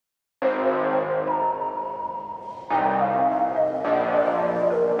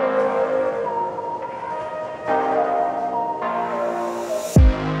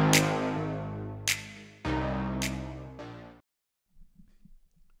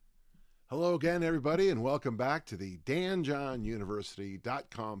Hello again, everybody, and welcome back to the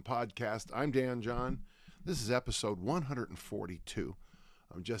danjohnuniversity.com podcast. I'm Dan John. This is episode 142.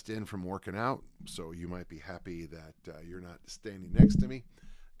 I'm just in from working out, so you might be happy that you're not standing next to me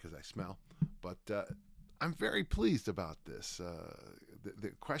because I smell. But I'm very pleased about this.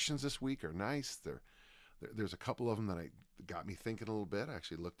 The questions this week are nice. There's a couple of them that got me thinking a little bit. I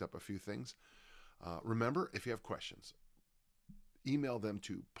actually looked up a few things. Remember, if you have questions, email them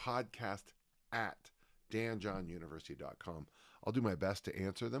to podcast@danjohnuniversity.com. I'll do my best to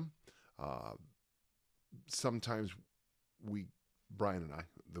answer them. Sometimes Brian and I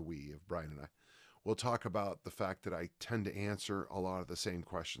will talk about the fact that I tend to answer a lot of the same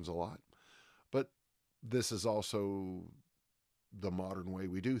questions a lot. But this is also the modern way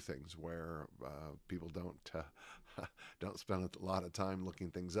we do things, where people don't spend a lot of time looking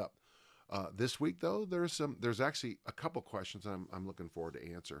things up. This week, though, there's actually a couple questions I'm looking forward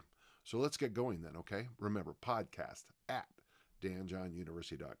to answer. So let's get going then, okay? Remember,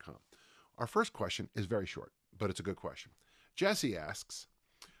 podcast@danjohnuniversity.com. Our first question is very short, but it's a good question. Jesse asks,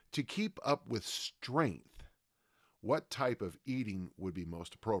 to keep up with strength, what type of eating would be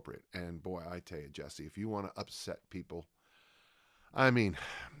most appropriate? And boy, I tell you, Jesse, if you want to upset people, I mean,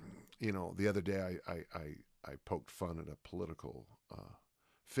 the other day I poked fun at a political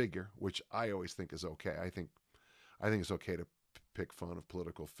figure, which I always think is okay. I think it's okay to pick fun of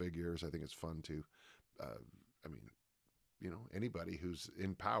political figures. I think it's fun to, anybody who's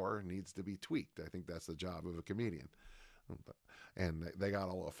in power needs to be tweaked. I think that's the job of a comedian. And they got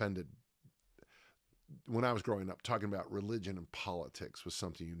all offended. When I was growing up, talking about religion and politics was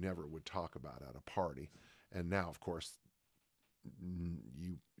something you never would talk about at a party. And now, of course,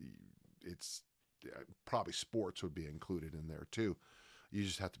 it's probably sports would be included in there too. You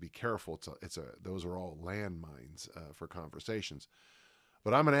just have to be careful. Those are all landmines for conversations.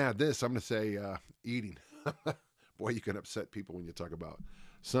 But I'm going to add this. I'm going to say eating. Boy, you can upset people when you talk about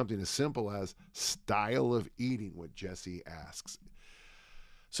something as simple as style of eating, what Jesse asks.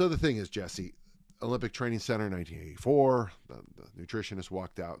 So the thing is, Jesse, Olympic Training Center, 1984, the nutritionist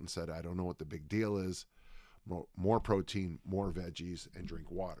walked out and said, I don't know what the big deal is. More protein, more veggies, and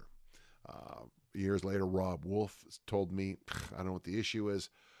drink water. Years later, Rob Wolf told me, I don't know what the issue is.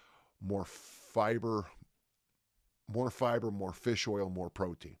 More fiber, more fish oil, more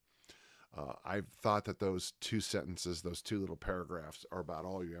protein. I've thought that those two sentences, those two little paragraphs, are about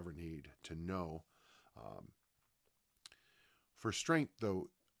all you ever need to know. For strength, though,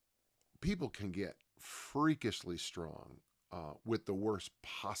 people can get freakishly strong with the worst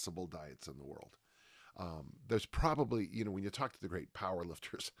possible diets in the world. There's probably, when you talk to the great power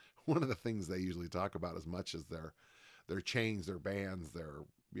lifters, one of the things they usually talk about as much as their chains, their bands, their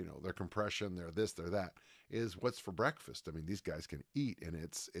compression, their this, their that, is what's for breakfast. I mean, these guys can eat, and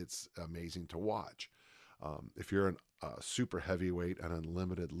it's amazing to watch. If you're a super heavyweight, an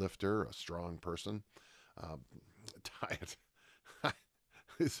unlimited lifter, a strong person,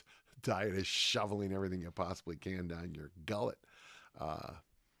 his diet is shoveling everything you possibly can down your gullet.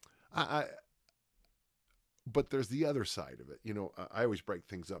 But there's the other side of it. I always break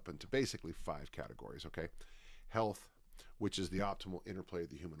things up into basically 5 categories, okay? Health, which is the optimal interplay of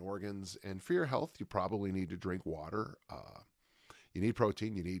the human organs. And for your health, you probably need to drink water. You need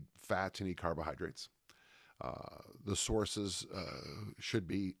protein, you need fats, you need carbohydrates. The sources should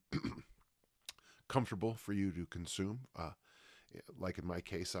be comfortable for you to consume. Like in my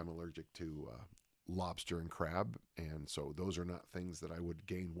case, I'm allergic to lobster and crab, and so those are not things that I would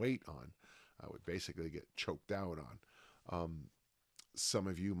gain weight on. I would basically get choked out on. Some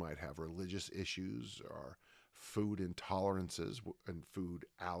of you might have religious issues or food intolerances and food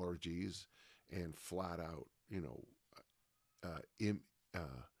allergies and flat out,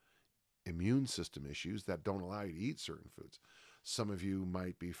 immune system issues that don't allow you to eat certain foods. Some of you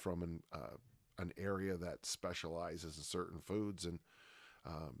might be from an area that specializes in certain foods, and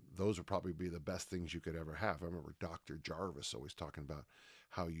those would probably be the best things you could ever have. I remember Dr. Jarvis always talking about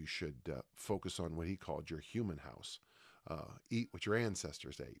how you should focus on what he called your human house. Eat what your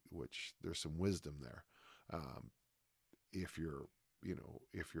ancestors ate, which there's some wisdom there. If you're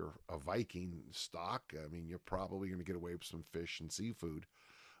a Viking stock, I mean, you're probably going to get away with some fish and seafood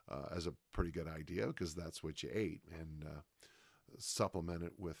as a pretty good idea, because that's what you ate, and supplement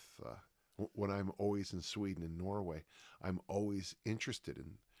it with. When I'm always in Sweden and Norway, I'm always interested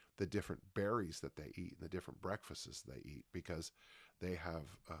in the different berries that they eat and the different breakfasts they eat, because they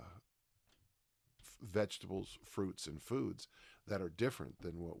have vegetables, fruits, and foods that are different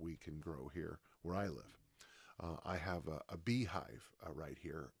than what we can grow here where I live. I have a beehive right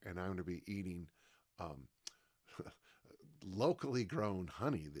here, and I'm going to be eating locally grown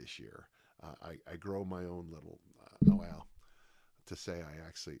honey this year. I grow my own little, well, to say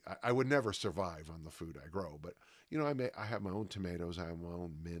I would never survive on the food I grow, but I have my own tomatoes, I have my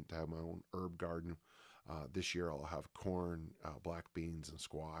own mint, I have my own herb garden. This year I'll have corn, black beans, and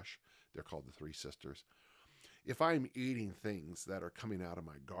squash. They're called the Three Sisters. If I'm eating things that are coming out of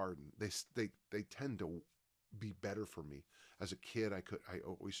my garden, they tend to be better for me. As a kid, I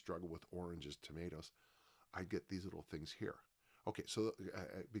always struggled with oranges, tomatoes. I get these little things here. Okay, so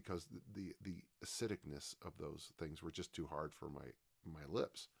because the acidicness of those things were just too hard for my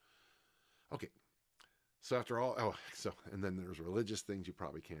lips. Okay, so after all, and then there's religious things you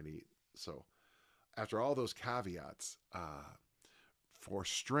probably can't eat. So after all those caveats, for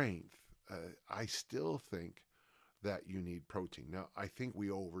strength, I still think that you need protein. Now, I think we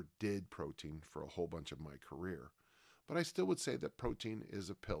overdid protein for a whole bunch of my career, but I still would say that protein is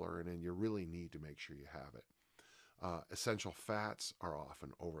a pillar, and you really need to make sure you have it. Essential fats are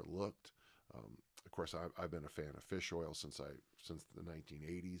often overlooked. Of course, I've been a fan of fish oil since the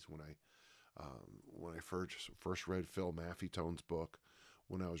 1980s when I first read Phil Maffetone's book.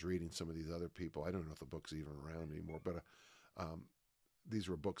 When I was reading some of these other people, I don't know if the book's even around anymore, but these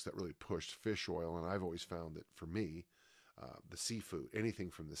were books that really pushed fish oil, and I've always found that for me, the seafood,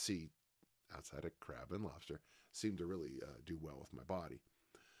 anything from the sea, outside of crab and lobster, seemed to really do well with my body.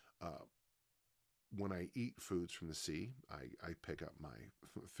 When I eat foods from the sea, I pick up my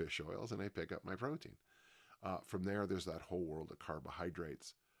fish oils and I pick up my protein. From there, there's that whole world of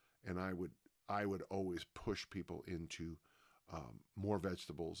carbohydrates, and I would always push people into more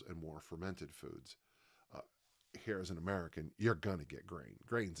vegetables and more fermented foods. Here as an American, you're gonna get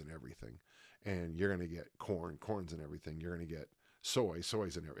grains in everything, and you're gonna get corn's in everything. You're gonna get soy's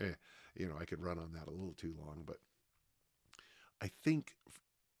in everything. I could run on that a little too long, but I think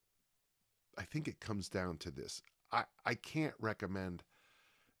it comes down to this. I can't recommend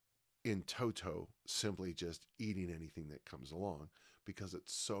in toto simply just eating anything that comes along because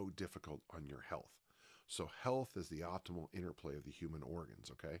it's so difficult on your health. So health is the optimal interplay of the human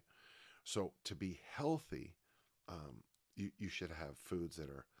organs, okay? So to be healthy, you should have foods that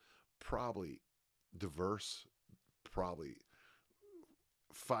are probably diverse, probably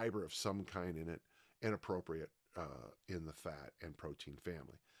fiber of some kind in it, and appropriate in the fat and protein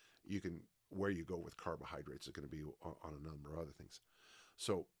family. Where you go with carbohydrates is going to be on a number of other things.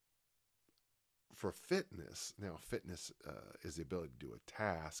 So for fitness, now fitness is the ability to do a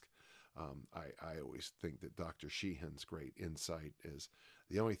task. I always think that Dr. Sheehan's great insight is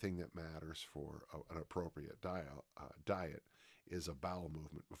the only thing that matters for an appropriate diet is a bowel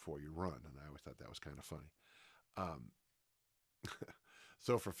movement before you run. And I always thought that was kind of funny.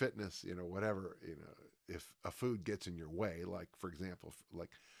 So for fitness, whatever, if a food gets in your way, like for example,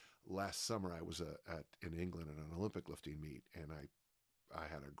 like last summer I was in England at an Olympic lifting meet, and I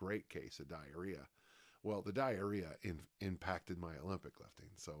had a great case of diarrhea. Well, the diarrhea impacted my Olympic lifting.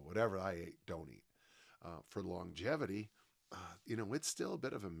 So whatever I ate, don't eat. For longevity, it's still a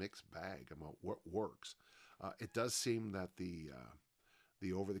bit of a mixed bag about what works. It does seem that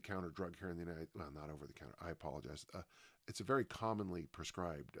the over-the-counter drug here in the not over-the-counter, I apologize. It's a very commonly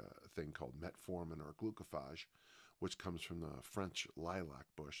prescribed thing called metformin or glucophage, which comes from the French lilac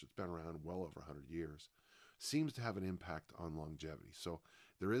bush. It's been around well over 100 years. Seems to have an impact on longevity. So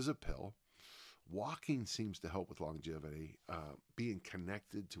there is a pill. Walking seems to help with longevity. Being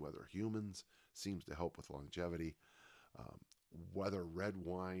connected to other humans seems to help with longevity. Whether red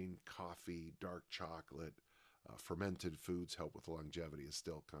wine, coffee, dark chocolate, fermented foods help with longevity is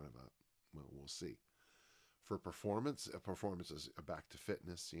still kind of we'll see. For performance is back to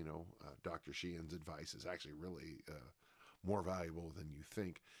fitness. Dr. Sheehan's advice is actually really more valuable than you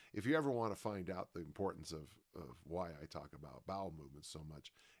think. If you ever want to find out the importance of why I talk about bowel movements so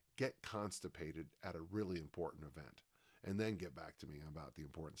much, get constipated at a really important event, and then get back to me about the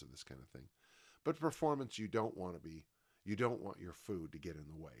importance of this kind of thing. But performance, you don't want your food to get in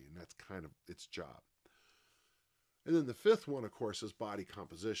the way, and that's kind of its job. And then the fifth one, of course, is body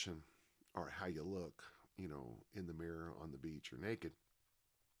composition, or how you look, in the mirror, on the beach, or naked.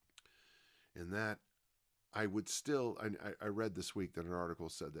 And that I would still, I read this week that an article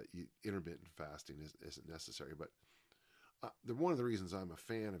said that intermittent fasting isn't necessary, but one of the reasons I'm a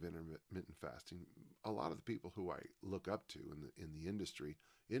fan of intermittent fasting, a lot of the people who I look up to in the industry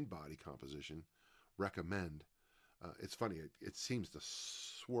in body composition recommend. It's funny, it seems to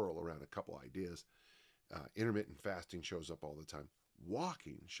swirl around a couple ideas. Intermittent fasting shows up all the time.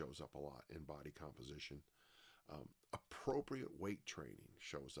 Walking shows up a lot in body composition. Appropriate weight training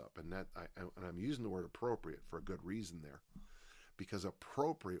shows up, and I'm using the word appropriate for a good reason there, because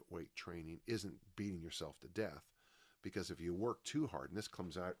appropriate weight training isn't beating yourself to death. because if you work too hard, and this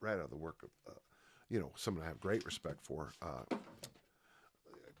comes out right out of the work of, someone I have great respect for,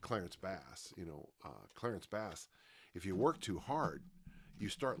 Clarence Bass. Clarence Bass, if you work too hard, you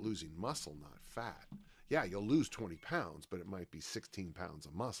start losing muscle, not fat. Yeah, you'll lose 20 pounds, but it might be 16 pounds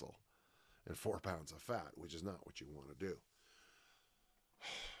of muscle and 4 pounds of fat, which is not what you want to do.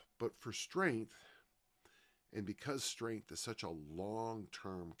 But for strength, and because strength is such a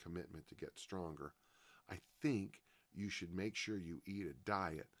long-term commitment to get stronger, I think you should make sure you eat a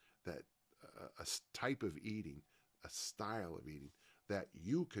diet that, a type of eating, a style of eating that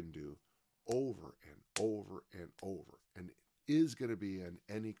you can do over and over and over. And it is going to be an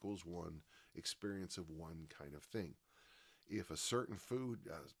N=1 experience of one kind of thing. If a certain food,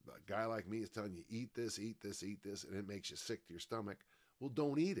 a guy like me is telling you, eat this, eat this, eat this, and it makes you sick to your stomach, well,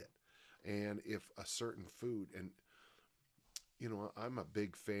 don't eat it. And if a certain food, and I'm a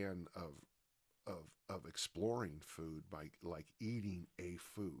big fan of exploring food by like eating a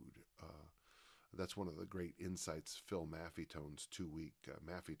food. That's one of the great insights, Phil Maffetone's 2-week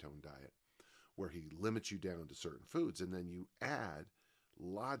Maffetone diet, where he limits you down to certain foods, and then you add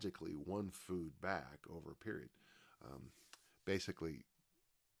logically one food back over a period. Basically,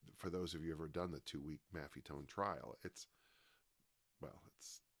 for those of you who have ever done the 2-week Maffetone trial, it's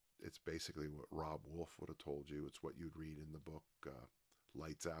basically what Rob Wolf would have told you. It's what you'd read in the book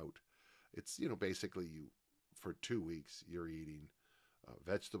Lights Out. It's, basically for 2 weeks, you're eating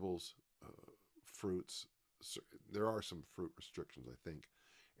vegetables, fruits. There are some fruit restrictions, I think,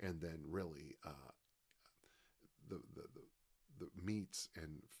 and then really the meats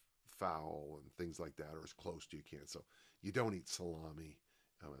and fowl and things like that are as close to you can. So you don't eat salami.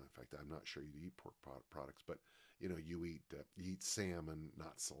 In fact, I'm not sure you eat pork products, but you eat salmon,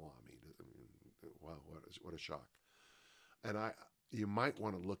 not salami. I mean, wow, what a shock! And you might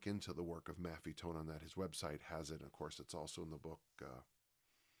want to look into the work of Maffetone on that. His website has it. Of course, it's also in the book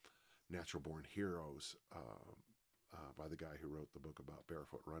Natural Born Heroes by the guy who wrote the book about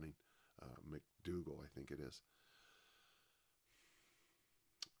barefoot running, McDougall, I think it is.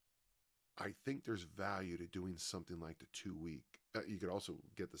 I think there's value to doing something like the 2-week. You could also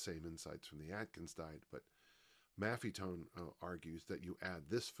get the same insights from the Atkins diet, but Maffetone argues that you add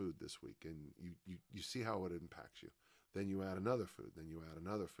this food this week, and you see how it impacts you. Then you add another food. Then you add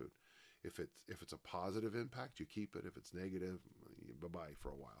another food. If it's a positive impact, you keep it. If it's negative, bye-bye for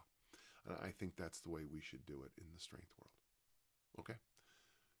a while. And I think that's the way we should do it in the strength world. Okay?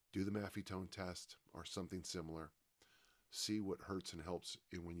 Do the Maffetone test or something similar. See what hurts and helps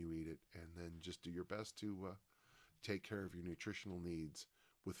when you eat it, and then just do your best to take care of your nutritional needs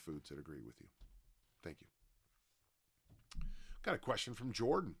with foods that agree with you. Thank you. Got a question from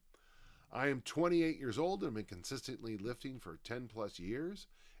Jordan. I am 28 years old and have been consistently lifting for 10 plus years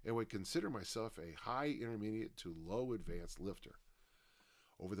and would consider myself a high intermediate to low advanced lifter.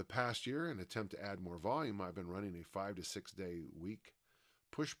 Over the past year, in an attempt to add more volume, I've been running a 5 to 6 day week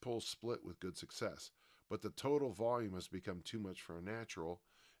push-pull split with good success, but the total volume has become too much for a natural,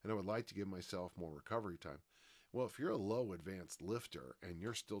 and I would like to give myself more recovery time. Well, if you're a low advanced lifter and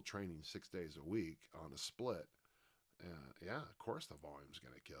you're still training 6 days a week on a split, yeah, of course the volume's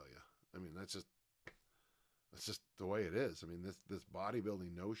going to kill you. I mean, that's just the way it is. I mean, this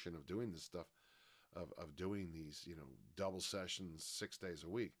bodybuilding notion of doing this stuff, of doing these, double sessions 6 days a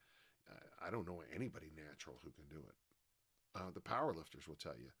week, I don't know anybody natural who can do it. The power lifters will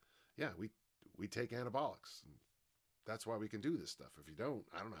tell you, yeah, we take anabolics. And that's why we can do this stuff. If you don't,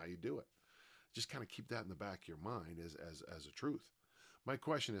 I don't know how you do it. Just kind of keep that in the back of your mind as a truth. My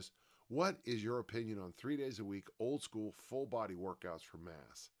question is, what is your opinion on 3 days a week, old school, full body workouts for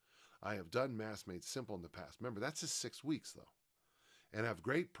mass? I have done mass made simple in the past. Remember, that's just 6 weeks though, and have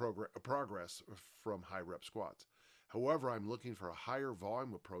great progress from high rep squats. However, I'm looking for a higher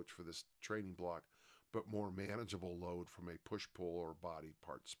volume approach for this training block, but more manageable load from a push-pull or body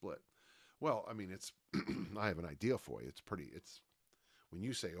part split. Well, I mean, it's I have an idea for you. It's when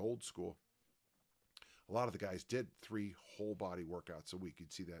you say old school, a lot of the guys did 3 whole body workouts a week.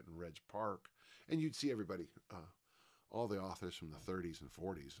 You'd see that in Reg Park, and you'd see everybody, all the authors from the 30s and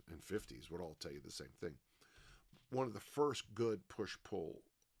 40s and 50s would all tell you the same thing. One of the first good push-pull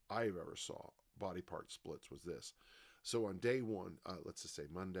I ever saw body part splits was this. So on day one, let's just say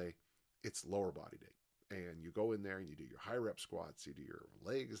Monday, it's lower body day. And you go in there and you do your high rep squats, you do your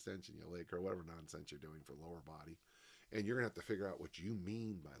leg extension, your leg curl, whatever nonsense you're doing for lower body. And you're going to have to figure out what you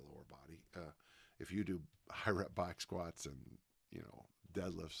mean by lower body. If you do high rep back squats and,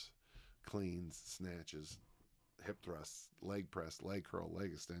 deadlifts, cleans, snatches, hip thrusts, leg press, leg curl,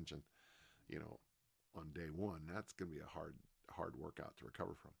 leg extension, on day one, that's going to be a hard workout to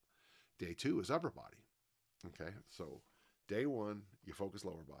recover from. Day 2 is upper body. Okay, so day one, you focus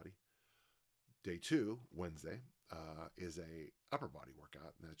lower body. Day two, Wednesday, is a upper body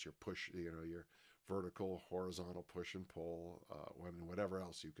workout, and that's your push, your vertical, horizontal push and pull, whatever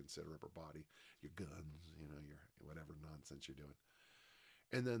else you consider upper body, your guns, your whatever nonsense you're doing.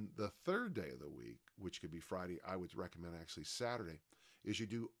 And then the third day of the week, which could be Friday, I would recommend actually Saturday, is you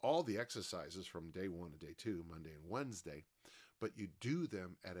do all the exercises from day one to day two, Monday and Wednesday, but you do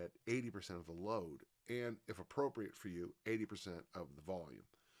them at 80% of the load, and if appropriate for you, 80% of the volume.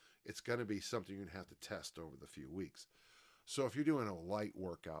 It's going to be something you're going to have to test over the few weeks. So if you're doing a light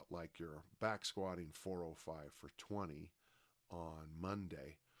workout like you're back squatting 405 for 20 on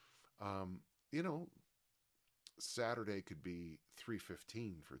Monday, um, you know, Saturday could be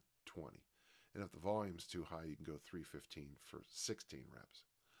 315 for 20. And if the volume's too high, you can go 315 for 16 reps.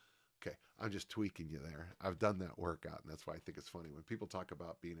 Okay, I'm just tweaking you there. I've done that workout, and that's why I think it's funny. When people talk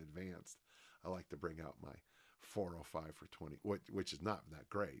about being advanced, I like to bring out my 405 for 20, which is not that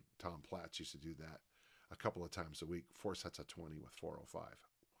great. Tom Platz used to do that a couple of times a week, 4 sets of 20 with 405.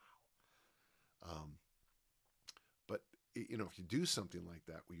 Wow. But, if you do something like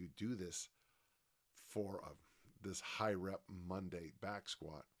that, where you do this for this high rep Monday back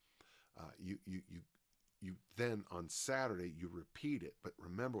squat, you then on Saturday you repeat it. But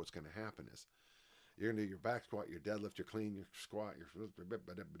remember, what's going to happen is you're going to do your back squat, your deadlift, your clean, your squat,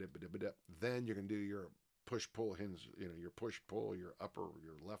 then you're going to do your push pull hinge, your push pull, your upper,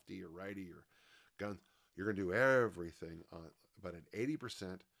 your lefty, your righty, your gun. You're going to do everything but at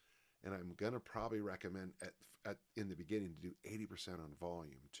 80%. And I'm going to probably recommend in the beginning to do 80% on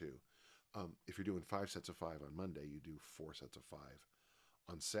volume too. If you're doing 5 sets of 5 on Monday, you do 4 sets of 5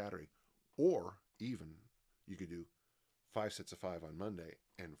 on Saturday, or even you could do 5 sets of 5 on Monday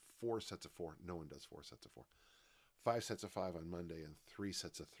and 4 sets of 4. No one does 4 sets of 4. 5 sets of 5 on Monday and 3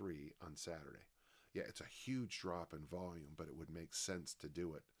 sets of 3 on Saturday. Yeah, it's a huge drop in volume, but it would make sense to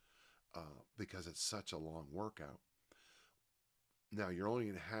do it because it's such a long workout. Now, you're only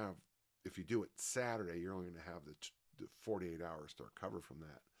going to have, if you do it Saturday, you're only going to have the 48 hours to recover from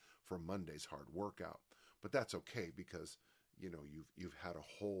that for Monday's hard workout. But that's okay because you've had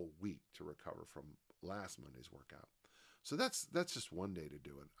a whole week to recover from last Monday's workout. So that's just one day to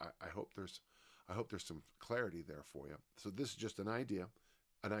do it. I hope there's some clarity there for you. So this is just an idea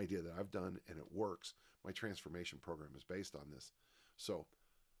that I've done and it works. My transformation program is based on this. So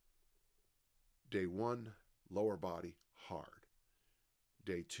day one, lower body, hard.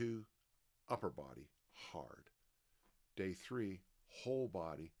 Day two, upper body, hard. Day three, whole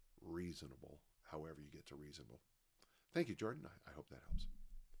body, reasonable, however you get to reasonable. Thank you, Jordan. I hope that helps.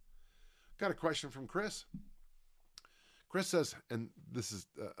 Got a question from Chris. Chris says, and this is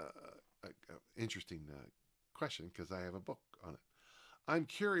an interesting question because I have a book on it. I'm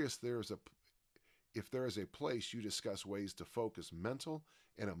curious if there is a place you discuss ways to focus mental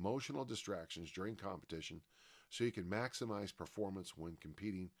and emotional distractions during competition so you can maximize performance when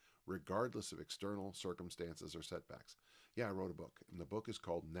competing regardless of external circumstances or setbacks. Yeah, I wrote a book, and the book is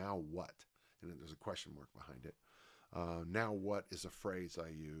called Now What? And there's a question mark behind it. Now what is a phrase I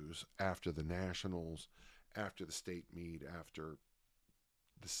use after the nationals, after the state meet, after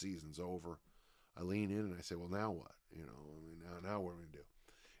the season's over. I lean in and I say, well, now what? Now what are we going to do?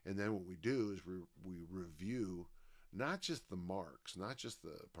 And then what we do is we review not just the marks, not just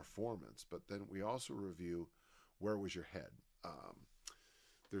the performance, but then we also review where was your head.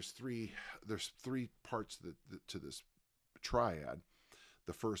 There's three parts to this triad.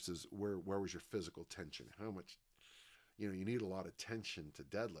 The first is where was your physical tension? How much, you need a lot of tension to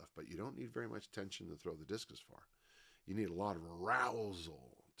deadlift, but you don't need very much tension to throw the discus far. You need a lot of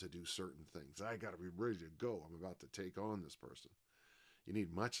arousal to do certain things. I got to be ready to go. I'm about to take on this person. You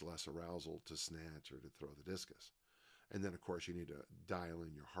need much less arousal to snatch or to throw the discus. And then, of course, you need to dial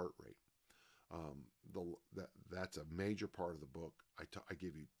in your heart rate. That's a major part of the book. I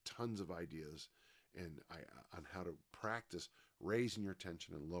give you tons of ideas on how to practice raising your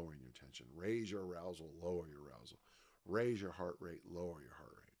tension and lowering your tension. Raise your arousal, lower your arousal. Raise your heart rate, lower your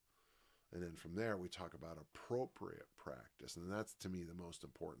heart rate. And then from there, we talk about appropriate practice. And that's, to me, the most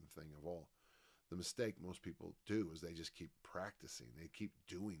important thing of all. The mistake most people do is they just keep practicing. They keep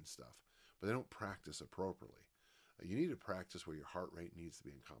doing stuff, but they don't practice appropriately. You need to practice where your heart rate needs to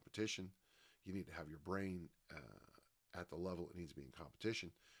be in competition. You need to have your brain at the level it needs to be in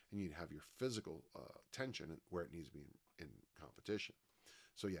competition. And you need to have your physical tension where it needs to be in competition.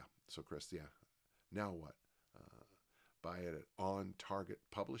 So, yeah. So, Chris, yeah. Now what? Buy it at On Target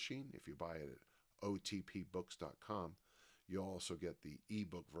Publishing. If you buy it at otpbooks.com, you'll also get the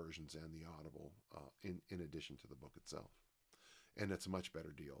ebook versions and the Audible in addition to the book itself. And it's a much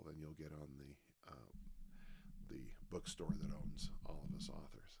better deal than you'll get on the bookstore that owns all of us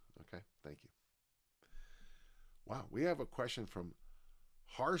authors. Okay, thank you. Wow, we have a question from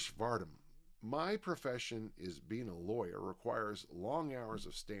Harsh Vardam. My profession is being a lawyer requires long hours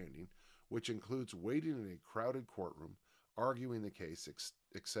of standing, which includes waiting in a crowded courtroom, arguing the case,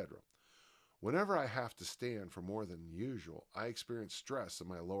 etc. Whenever I have to stand for more than usual, I experience stress in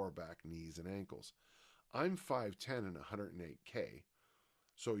my lower back, knees, and ankles. I'm 5'10 and 108K,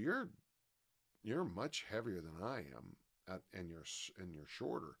 so you're much heavier than I am, and you're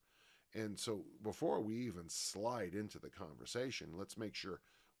shorter. And so before we even slide into the conversation, let's make sure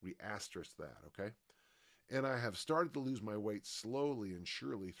we asterisk that, okay? And I have started to lose my weight slowly and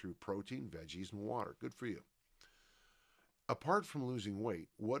surely through protein, veggies, and water. Good for you. Apart from losing weight,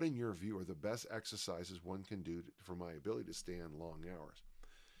 what in your view are the best exercises one can do for my ability to stand long hours?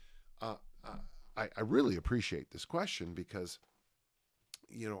 I really appreciate this question because,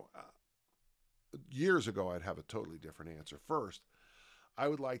 years ago I'd have a totally different answer. First, I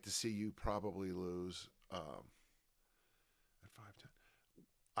would like to see you probably lose at 5'10".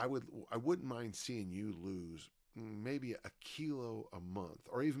 I wouldn't mind seeing you lose maybe a kilo a month,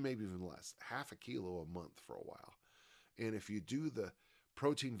 or maybe even less, half a kilo a month for a while. And if you do the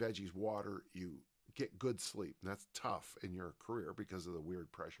protein, veggies, water, you get good sleep. And that's tough in your career because of the weird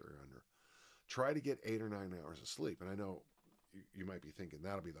pressure you're under. Try to get 8 or 9 hours of sleep. And I know you might be thinking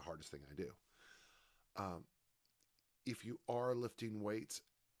that'll be the hardest thing I do. If you are lifting weights,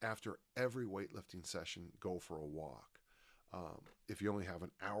 after every weightlifting session, go for a walk. If you only have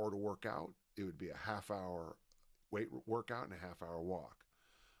an hour to work out, it would be a half-hour weight workout and a half-hour walk.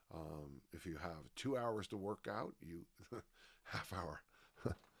 If you have 2 hours to work out, you half hour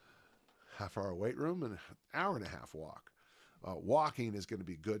weight room and an hour and a half walk. Walking is going to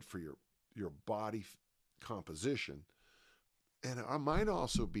be good for your body composition, and it might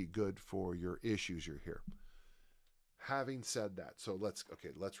also be good for your issues you're here. Having said that, so let's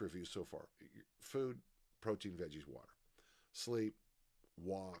review so far. Food, protein, veggies, water. Sleep,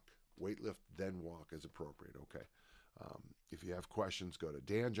 walk, weightlift, then walk as appropriate. Okay. If you have questions, go to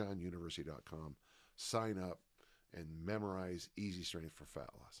danjohnuniversity.com, sign up, and memorize Easy Strength for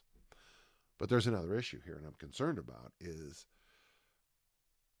Fat Loss. But there's another issue here, and I'm concerned about, is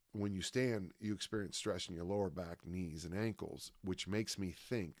when you stand, you experience stress in your lower back, knees, and ankles, which makes me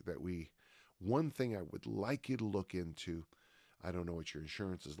think that one thing I would like you to look into, I don't know what your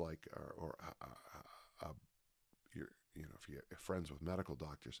insurance is like, or if you're friends with medical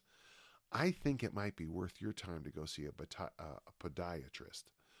doctors, I think it might be worth your time to go see a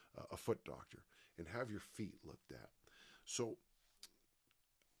podiatrist, a foot doctor, and have your feet looked at. So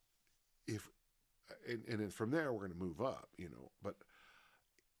and then from there we're going to move up, but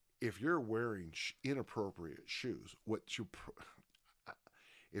if you're wearing inappropriate shoes,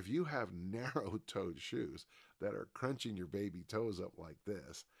 if you have narrow-toed shoes that are crunching your baby toes up like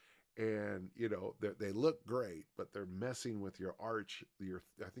this, and they look great, but they're messing with your arch.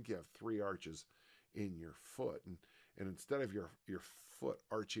 I think you have 3 arches in your foot, and instead of your foot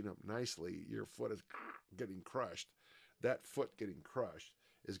arching up nicely, your foot is getting crushed. That foot getting crushed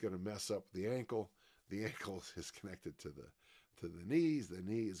is going to mess up the ankle. The ankle is connected to the knees. The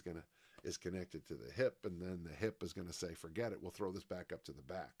knee is connected to the hip, and then the hip is going to say, "Forget it. We'll throw this back up to the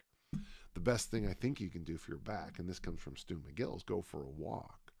back." The best thing I think you can do for your back, and this comes from Stu McGill, is go for a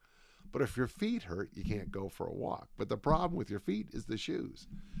walk. But if your feet hurt, you can't go for a walk. But the problem with your feet is the shoes.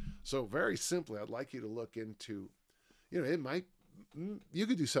 So very simply, I'd like you to look into, you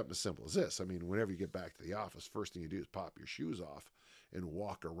could do something as simple as this. I mean, whenever you get back to the office, first thing you do is pop your shoes off and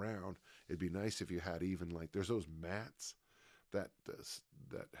walk around. It'd be nice if you had even there's those mats that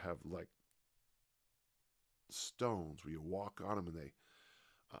have stones where you walk on them, and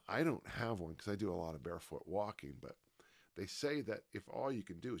I don't have one because I do a lot of barefoot walking, but they say that if all you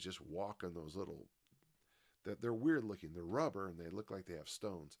can do is just walk on those that they're weird looking. They're rubber and they look like they have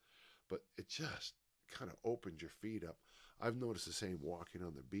stones, but it just kind of opens your feet up. I've noticed the same walking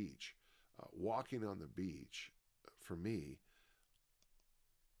on the beach. Walking on the beach, for me,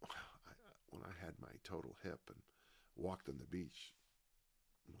 when I had my total hip and walked on the beach,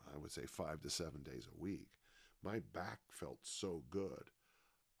 I would say 5 to 7 days a week, my back felt so good.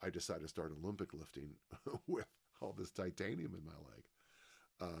 I decided to start Olympic lifting with all this titanium in my leg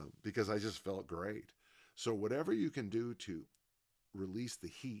because I just felt great. So whatever you can do to release the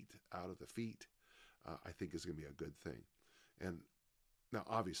heat out of the feet, I think is going to be a good thing. And now,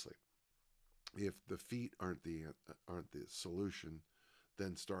 obviously, if the feet aren't the solution,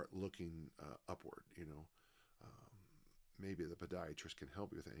 then start looking upward. Maybe the podiatrist can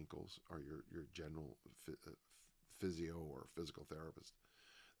help you with ankles, or your general physio or physical therapist.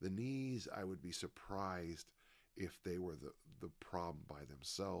 The knees, I would be surprised if they were the problem by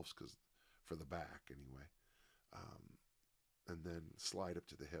themselves, because for the back anyway. And then slide up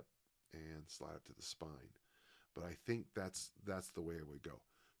to the hip and slide up to the spine. But I think that's the way it would go.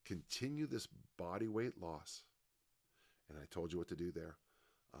 Continue this body weight loss, and I told you what to do there.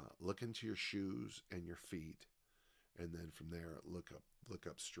 Look into your shoes and your feet, and then from there look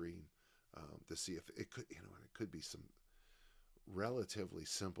upstream to see if it could, and it could be some relatively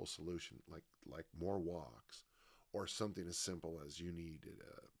simple solution like more walks, or something as simple as you needed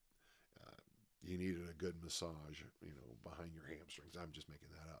a good massage, behind your hamstrings. I'm just making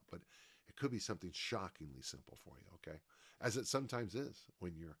that up, but it could be something shockingly simple for you, okay? As it sometimes is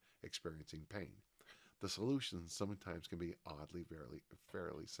when you're experiencing pain. The solutions sometimes can be oddly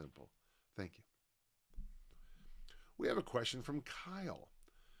fairly simple. Thank you. We have a question from Kyle.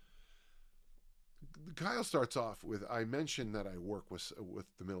 Kyle starts off with, I mentioned that I work with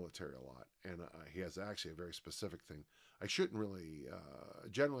the military a lot, and he has actually a very specific thing. I shouldn't really,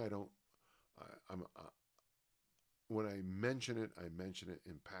 generally I don't, when I mention it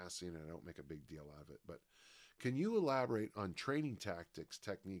in passing, and I don't make a big deal out of it. But can you elaborate on training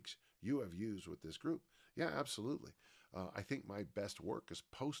techniques you have used with this group? Yeah, absolutely. I think my best work is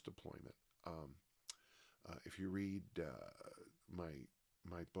post-deployment. If you read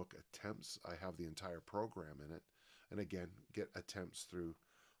my book Attempts, I have the entire program in it. And again, get Attempts through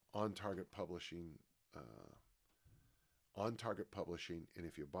On Target Publishing. On Target Publishing, and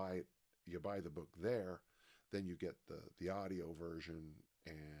if you buy the book there, then you get the audio version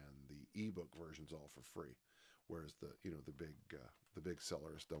and the ebook versions all for free. Whereas the big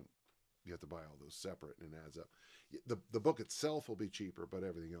sellers don't. You have to buy all those separate, and it adds up. The book itself will be cheaper, but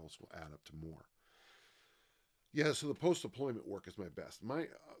everything else will add up to more. Yeah, so the post-deployment work is my best.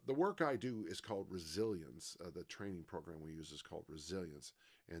 The work I do is called Resilience. The training program we use is called Resilience,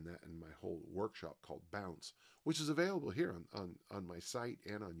 and my whole workshop called Bounce, which is available here on my site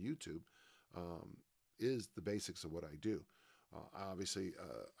and on YouTube, is the basics of what I do. Obviously,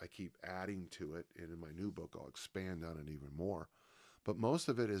 I keep adding to it, and in my new book, I'll expand on it even more. But most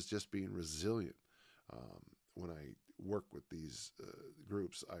of it is just being resilient. When I work with these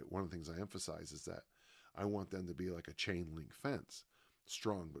groups, one of the things I emphasize is that I want them to be like a chain link fence,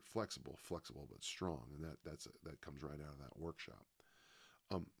 strong but flexible, flexible but strong, and that comes right out of that workshop.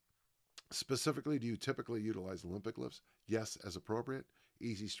 Specifically, do you typically utilize Olympic lifts? Yes, as appropriate.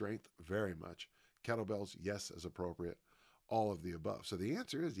 Easy strength, very much. Kettlebells, yes, as appropriate. All of the above. So the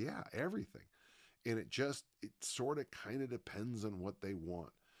answer is yeah, everything. And it sort of kind of depends on what they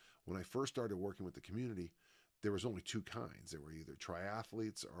want. When I first started working with the community, there was only two kinds. They were either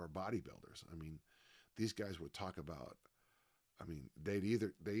triathletes or bodybuilders. I mean, these guys would talk about, they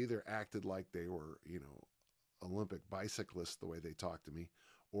either acted like they were, Olympic bicyclists the way they talked to me,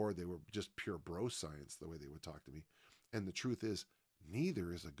 or they were just pure bro science the way they would talk to me. And the truth is,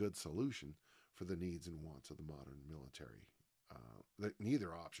 neither is a good solution for the needs and wants of the modern military.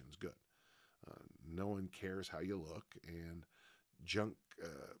 Neither option is good. No one cares how you look, and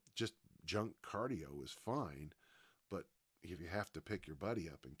just junk cardio is fine. But if you have to pick your buddy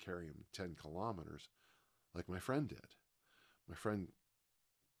up and carry him 10 kilometers, like my friend did, my friend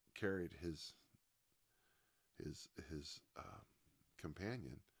carried his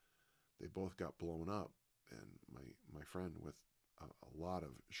companion. They both got blown up, and my friend, with a lot of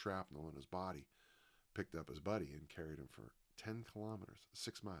shrapnel in his body, picked up his buddy and carried him for 10 kilometers,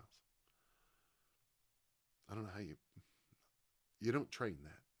 6 miles. I don't know how you don't train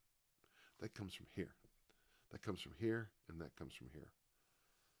that. That comes from here. That comes from here, and that comes from here.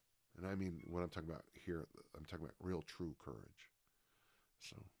 And I mean, what I'm talking about here, I'm talking about real, true courage.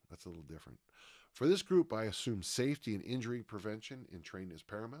 So that's a little different. For this group, I assume safety and injury prevention in training is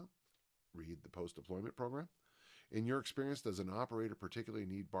paramount. Read the post-deployment program. In your experience, does an operator particularly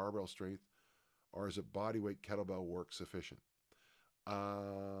need barbell strength, or is it bodyweight kettlebell work sufficient?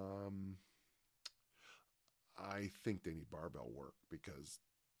 I think they need barbell work because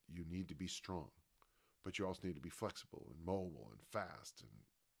you need to be strong, but you also need to be flexible and mobile and fast and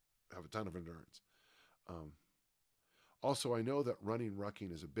have a ton of endurance. Also, I know that running,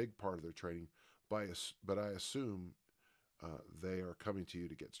 rucking is a big part of their training, but I assume they are coming to you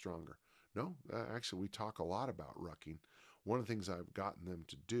to get stronger. No, actually, we talk a lot about rucking. One of the things I've gotten them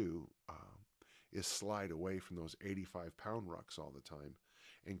to do is slide away from those 85-pound rucks all the time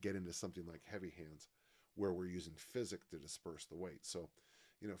and get into something like heavy hands, where we're using physics to disperse the weight. So,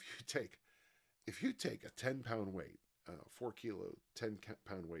 if you take a 10-pound weight, 4 kilo,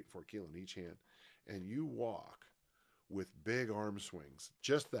 10-pound weight, 4 kilo in each hand, and you walk with big arm swings,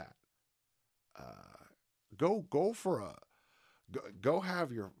 just that, go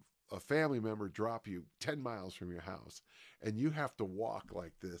have your a family member drop you 10 miles from your house and you have to walk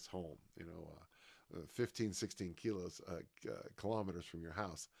like this home, 15, 16 kilometers from your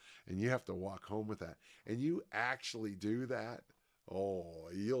house, and you have to walk home with that, and you actually do that, oh,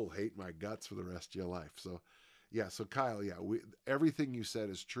 you'll hate my guts for the rest of your life. So, yeah, so Kyle, yeah, everything you said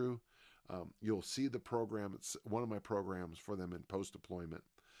is true. You'll see the program. It's one of my programs for them in post-deployment.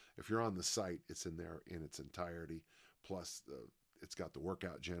 If you're on the site, it's in there in its entirety. Plus, it's got the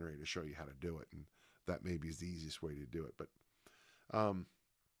workout generator to show you how to do it, and that maybe is the easiest way to do it. But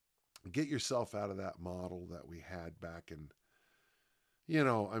get yourself out of that model that we had back in,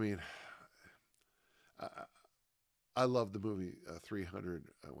 I mean, I love the movie 300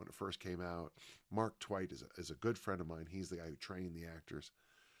 when it first came out. Mark Twight is a good friend of mine. He's the guy who trained the actors.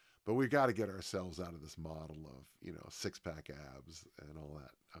 But we've got to get ourselves out of this model of, six-pack abs and all that.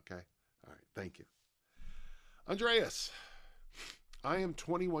 Okay? All right. Thank you. Andreas, I am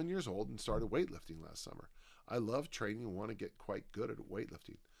 21 years old and started weightlifting last summer. I love training and want to get quite good at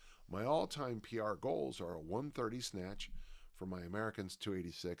weightlifting. My all-time PR goals are a 130 snatch for my Americans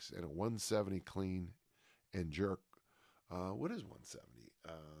 286 and a 170 clean and jerk. What is 170?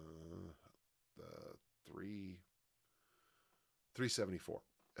 The 374.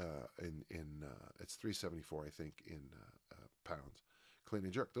 It's 374, I think, in pounds. Clean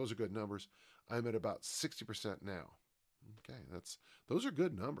and jerk. Those are good numbers. I'm at about 60% now. Okay, those are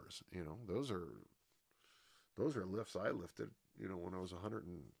good numbers. Those are lifts I lifted. When I was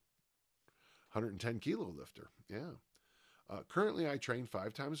 110 kilo lifter. Yeah. Currently, I train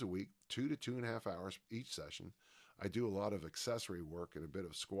 5 times a week, 2 to 2.5 hours each session. I do a lot of accessory work and a bit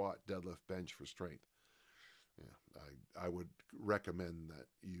of squat, deadlift, bench for strength. Yeah, I would recommend that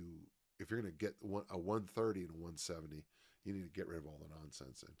if you're going to get a 130 and a 170, you need to get rid of all the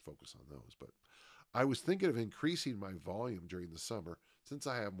nonsense and focus on those. But I was thinking of increasing my volume during the summer since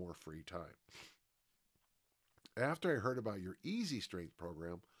I have more free time. After I heard about your Easy Strength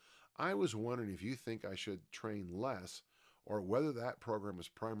program, I was wondering if you think I should train less or whether that program is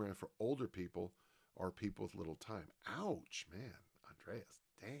primarily for older people or people with little time. Ouch, man. Andreas,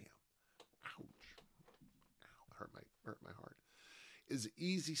 damn. Ouch. Ow, hurt my heart. Is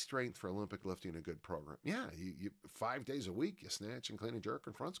Easy Strength for Olympic lifting a good program? Yeah, you 5 days a week, you snatch and clean and jerk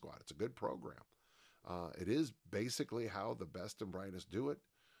and front squat. It's a good program. It is basically how the best and brightest do it,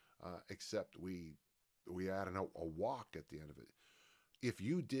 except we add a walk at the end of it. If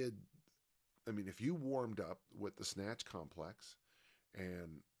you warmed up with the snatch complex,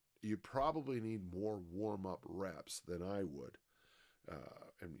 and you probably need more warm-up reps than I would,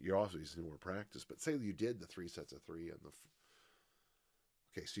 and you also need more practice, but say you did the 3 sets of 3 and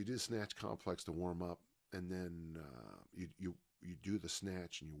so you do the snatch complex to warm up, and then you do the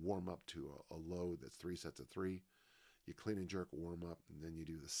snatch and you warm up to a load that's 3 sets of 3. You clean and jerk, warm up, and then you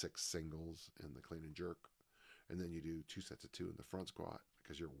do the 6 singles and the clean and jerk, and then you do 2 sets of 2 in the front squat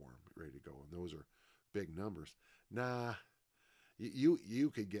because you're warm, ready to go, and those are big numbers. Nah, you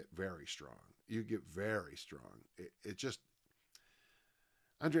could get very strong. You get very strong. It just,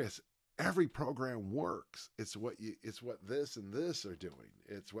 Andreas, every program works. It's what this and this are doing.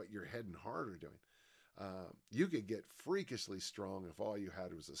 It's what your head and heart are doing. You could get freakishly strong if all you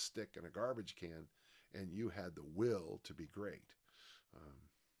had was a stick and a garbage can, and you had the will to be great.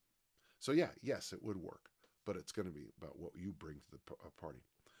 So yeah, yes, it would work, but it's going to be about what you bring to the party.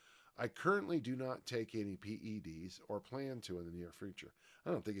 I currently do not take any PEDs or plan to in the near future.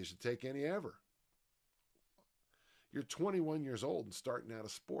 I don't think you should take any ever. You're 21 years old and starting out a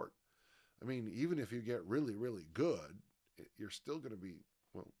sport. I mean, even if you get really, really good, you're still going to be,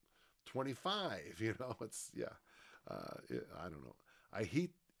 25, I don't know. I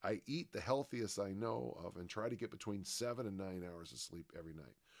eat the healthiest I know of and try to get between 7 and 9 hours of sleep every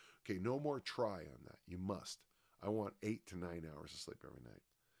night. Okay, no more try on that. You must. I want 8 to 9 hours of sleep every night.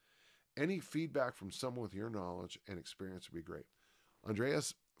 Any feedback from someone with your knowledge and experience would be great.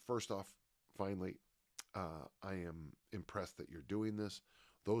 Andreas, first off, finally, I am impressed that you're doing this.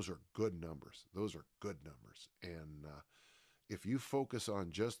 Those are good numbers. And if you focus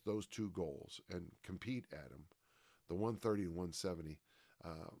on just those 2 goals and compete at them, the 130 and 170,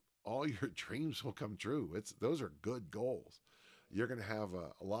 all your dreams will come true. Those are good goals. You're going to have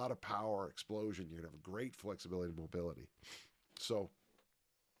a lot of power, explosion. You're going to have great flexibility and mobility. So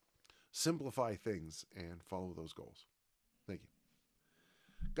simplify things and follow those goals. Thank you.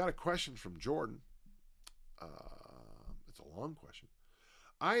 Got a question from Jordan. It's a long question.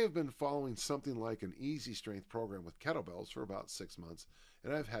 I have been following something like an Easy Strength program with kettlebells for about 6 months,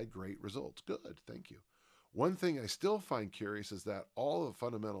 and I've had great results. Good, thank you. One thing I still find curious is that all the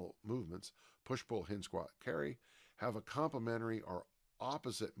fundamental movements, push, pull, hinge, squat, carry, have a complementary or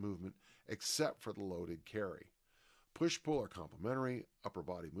opposite movement except for the loaded carry. Push-pull are complementary upper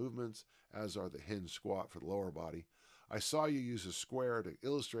body movements, as are the hinge squat for the lower body. I saw you use a square to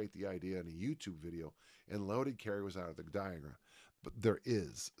illustrate the idea in a YouTube video, and loaded carry was out of the diagram. But there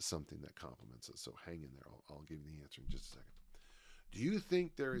is something that complements it, so hang in there. I'll give you the answer in just a second. Do you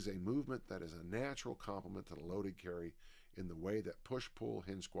think there is a movement that is a natural complement to the loaded carry in the way that push-pull,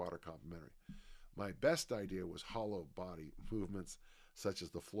 hinge squat are complementary? My best idea was hollow body movements, such as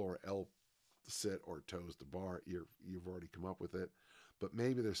the floor L sit or toes to bar. You've already come up with it, but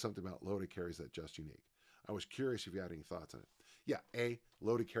maybe there's something about loaded carries that's just unique. I was curious if you had any thoughts on it. Yeah,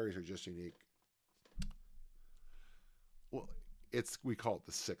 loaded carries are just unique. Well, we call it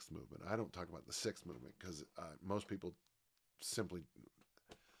the sixth movement. I don't talk about the sixth movement because most people simply,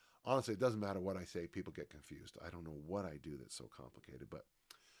 honestly, it doesn't matter what I say. People get confused. I don't know what I do that's so complicated, but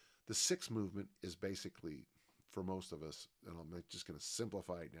the sixth movement is basically, for most of us, and I'm just going to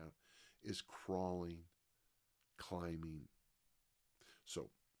simplify it down, is crawling, climbing. So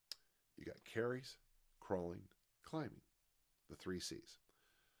you got carries, crawling, climbing, the 3 C's.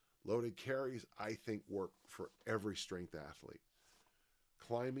 Loaded carries, I think, work for every strength athlete.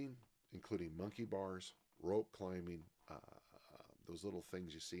 Climbing, including monkey bars, rope climbing, those little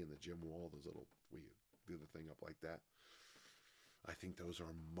things you see in the gym wall, those little, where you do the thing up like that. I think those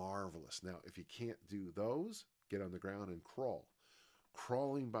are marvelous. Now, if you can't do those, get on the ground and crawl.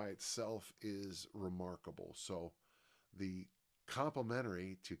 Crawling by itself is remarkable. So the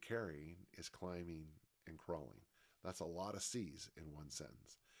complementary to carrying is climbing and crawling. That's a lot of C's in one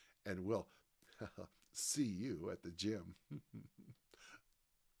sentence. And we'll see you at the gym. I'm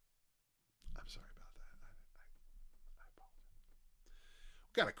sorry about that. I apologize.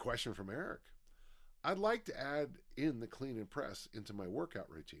 Got a question from Eric. I'd like to add in the clean and press into my workout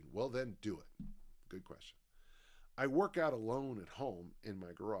routine. Well, then do it. Good question. I work out alone at home in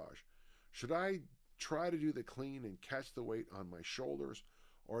my garage. Should I try to do the clean and catch the weight on my shoulders,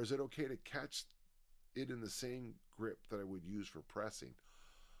 or is it okay to catch it in the same grip that I would use for pressing?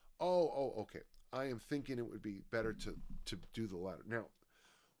 Oh, okay. I am thinking it would be better to do the latter. Now,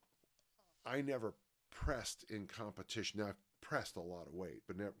 I never pressed in competition. Now, I've pressed a lot of weight,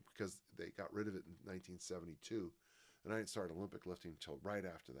 but never, because they got rid of it in 1972, and I didn't start Olympic lifting until right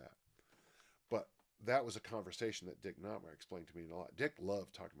after that. But that was a conversation that Dick Notmeyer explained to me a lot. Dick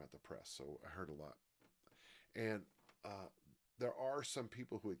loved talking about the press, so I heard a lot. And there are some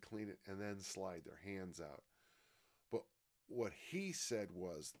people who would clean it and then slide their hands out. But what he said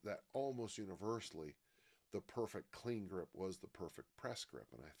was that almost universally, the perfect clean grip was the perfect press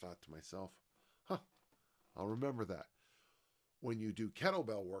grip. And I thought to myself, I'll remember that. When you do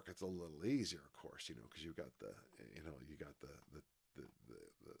kettlebell work, it's a little easier, of course, because you got the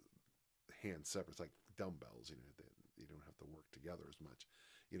hand separate. It's like dumbbells, you don't have to work together as much.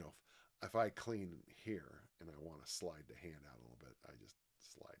 If I clean here and I want to slide the hand out a little bit, I just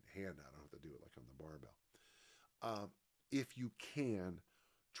slide the hand out. I don't have to do it like on the barbell. If you can,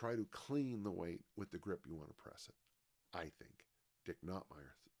 try to clean the weight with the grip you want to press it. I think Dick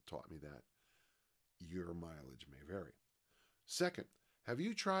Notmeyer taught me that. Your mileage may vary. Second, have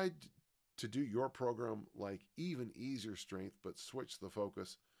you tried to do your program like even easier strength, but switch the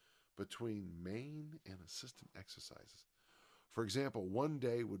focus between main and assistant exercises? For example, one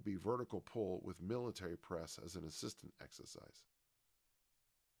day would be vertical pull with military press as an assistant exercise.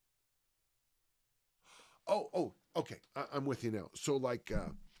 Oh, okay. I'm with you now. So like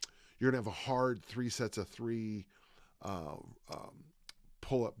you're going to have a hard 3 sets of 3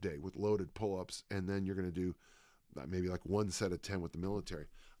 pull-up day with loaded pull-ups, and then you're going to do maybe like 1 set of 10 with the military.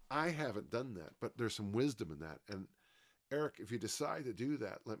 I haven't done that, but there's some wisdom in that. And Eric, if you decide to do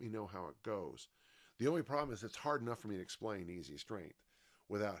that, let me know how it goes. The only problem is it's hard enough for me to explain easy strength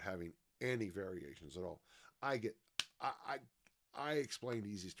without having any variations at all. I explained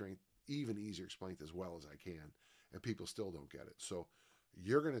easy strength, even easier strength as well as I can, and people still don't get it. So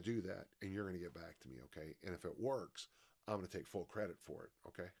you're going to do that, and you're going to get back to me, okay? And if it works, I'm going to take full credit for it,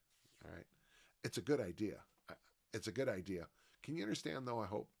 okay? All right? It's a good idea. It's a good idea. Can you understand, though, I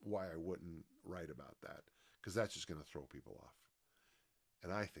hope, why I wouldn't write about that? Because that's just going to throw people off.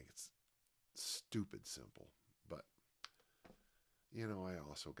 And I think it's stupid simple. But, I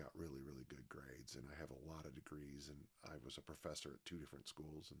also got really, really good grades, and I have a lot of degrees, and I was a professor at 2 different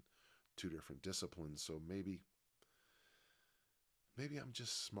schools and 2 different disciplines, so maybe I'm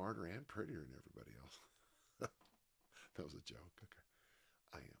just smarter and prettier than everybody else. That was a joke. Okay.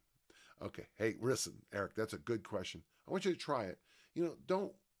 I am. Okay. Hey, listen, Eric, that's a good question. I want you to try it.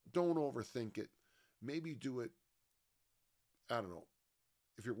 Don't overthink it. Maybe do it, I don't know.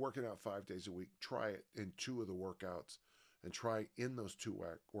 If you're working out 5 days a week, try it in 2 of the workouts. and try in those two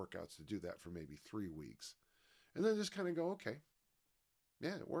workouts to do that for maybe 3 weeks. And then just kind of go, okay,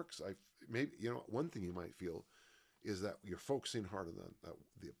 yeah, it works. Maybe, one thing you might feel is that you're focusing hard on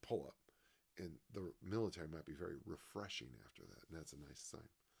the pull-up, and the military might be very refreshing after that, and that's a nice sign.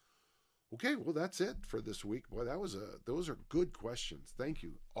 Okay, well, that's it for this week. Boy, those are good questions. Thank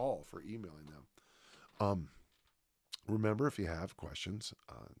you all for emailing them. Remember, if you have questions,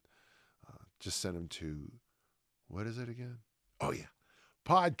 just send them to, what is it again? Oh, yeah,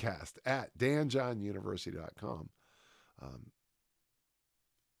 podcast@danjohnuniversity.com.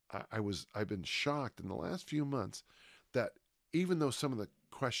 I've been shocked in the last few months that even though some of the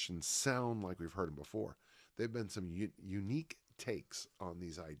questions sound like we've heard them before, they've been some unique takes on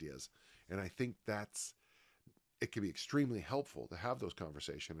these ideas. And I think it can be extremely helpful to have those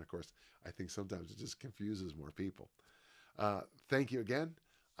conversations. Of course, I think sometimes it just confuses more people. Thank you again.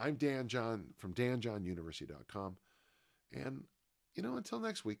 I'm Dan John from danjohnuniversity.com. And, until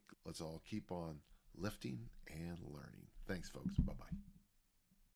next week, let's all keep on lifting and learning. Thanks, folks. Bye-bye.